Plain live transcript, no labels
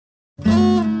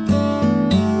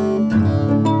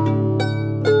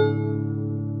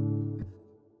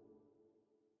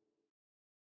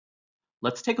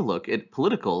Let's take a look at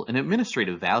political and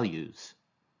administrative values.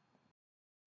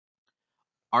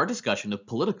 Our discussion of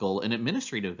political and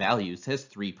administrative values has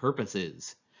three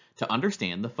purposes: to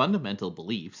understand the fundamental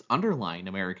beliefs underlying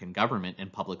American government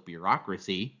and public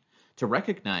bureaucracy, to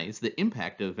recognize the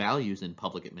impact of values in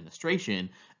public administration,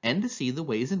 and to see the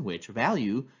ways in which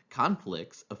value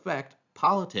conflicts affect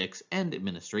politics and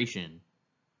administration.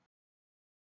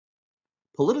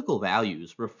 Political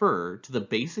values refer to the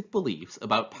basic beliefs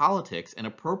about politics and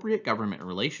appropriate government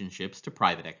relationships to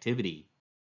private activity.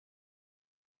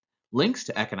 Links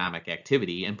to economic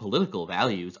activity and political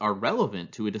values are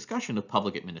relevant to a discussion of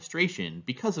public administration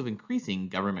because of increasing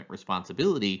government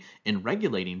responsibility in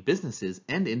regulating businesses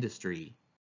and industry.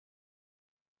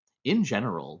 In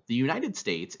general, the United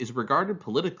States is regarded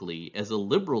politically as a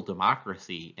liberal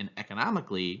democracy and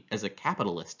economically as a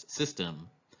capitalist system.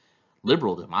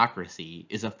 Liberal democracy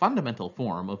is a fundamental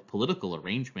form of political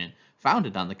arrangement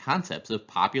founded on the concepts of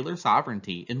popular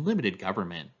sovereignty and limited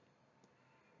government.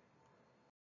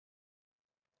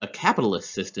 A capitalist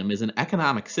system is an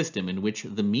economic system in which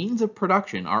the means of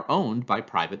production are owned by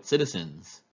private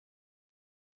citizens.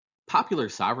 Popular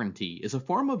sovereignty is a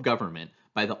form of government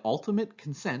by the ultimate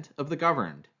consent of the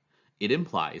governed. It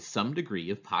implies some degree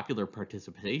of popular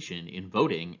participation in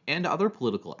voting and other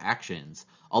political actions,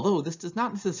 although this does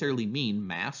not necessarily mean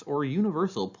mass or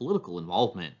universal political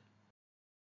involvement.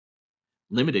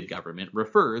 Limited government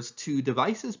refers to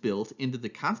devices built into the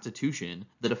Constitution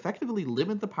that effectively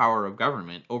limit the power of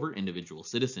government over individual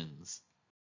citizens.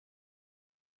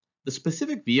 The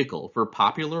specific vehicle for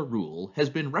popular rule has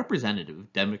been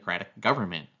representative democratic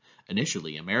government.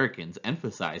 Initially, Americans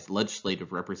emphasized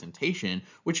legislative representation,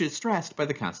 which is stressed by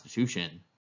the Constitution.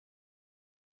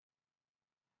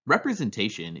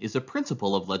 Representation is a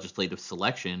principle of legislative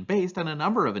selection based on a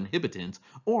number of inhabitants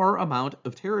or amount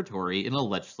of territory in a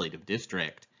legislative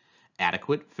district.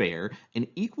 Adequate, fair, and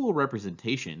equal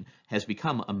representation has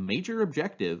become a major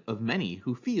objective of many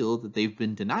who feel that they've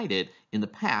been denied it in the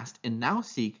past and now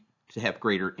seek to have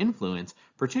greater influence,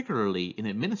 particularly in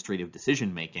administrative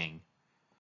decision making.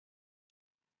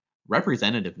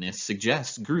 Representativeness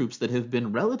suggests groups that have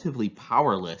been relatively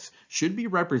powerless should be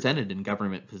represented in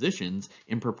government positions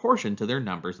in proportion to their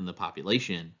numbers in the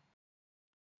population.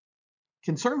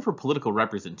 Concern for political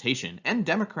representation and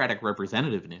democratic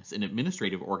representativeness in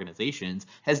administrative organizations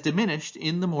has diminished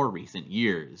in the more recent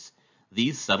years.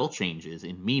 These subtle changes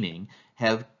in meaning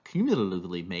have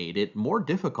cumulatively made it more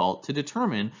difficult to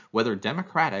determine whether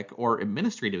democratic or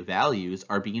administrative values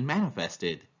are being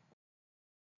manifested.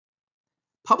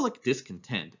 Public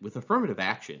discontent with affirmative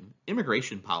action,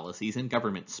 immigration policies, and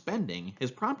government spending has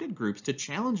prompted groups to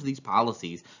challenge these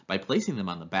policies by placing them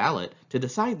on the ballot to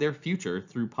decide their future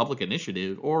through public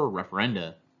initiative or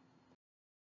referenda.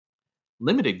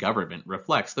 Limited government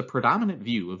reflects the predominant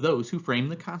view of those who frame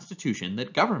the Constitution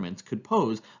that governments could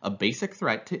pose a basic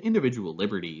threat to individual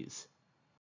liberties.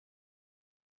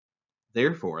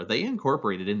 Therefore, they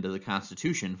incorporated into the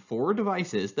Constitution four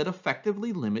devices that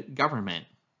effectively limit government: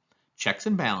 checks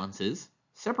and balances,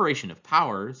 separation of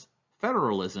powers,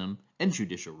 federalism, and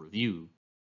judicial review.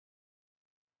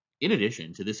 In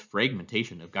addition to this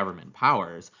fragmentation of government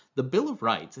powers, the Bill of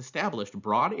Rights established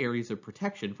broad areas of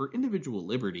protection for individual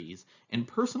liberties and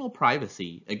personal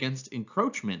privacy against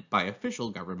encroachment by official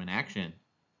government action.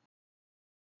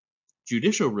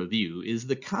 Judicial review is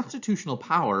the constitutional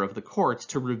power of the courts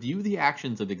to review the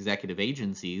actions of executive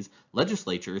agencies,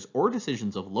 legislatures, or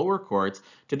decisions of lower courts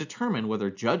to determine whether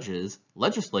judges,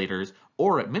 legislators,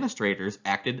 or administrators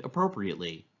acted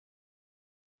appropriately.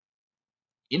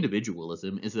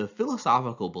 Individualism is a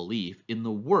philosophical belief in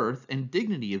the worth and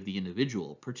dignity of the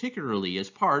individual, particularly as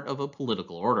part of a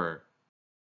political order.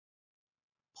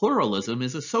 Pluralism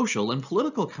is a social and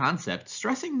political concept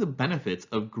stressing the benefits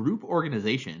of group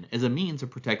organization as a means of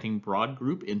protecting broad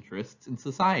group interests in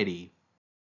society.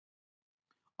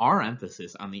 Our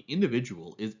emphasis on the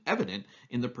individual is evident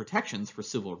in the protections for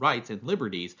civil rights and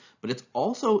liberties, but it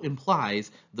also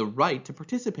implies the right to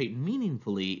participate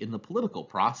meaningfully in the political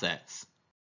process.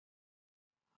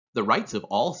 The rights of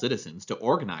all citizens to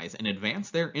organize and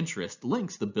advance their interests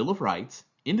links the Bill of Rights,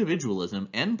 individualism,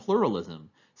 and pluralism,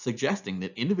 suggesting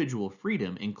that individual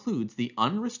freedom includes the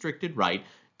unrestricted right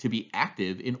to be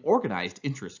active in organized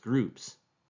interest groups.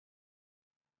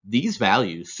 These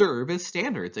values serve as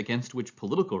standards against which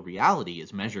political reality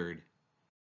is measured.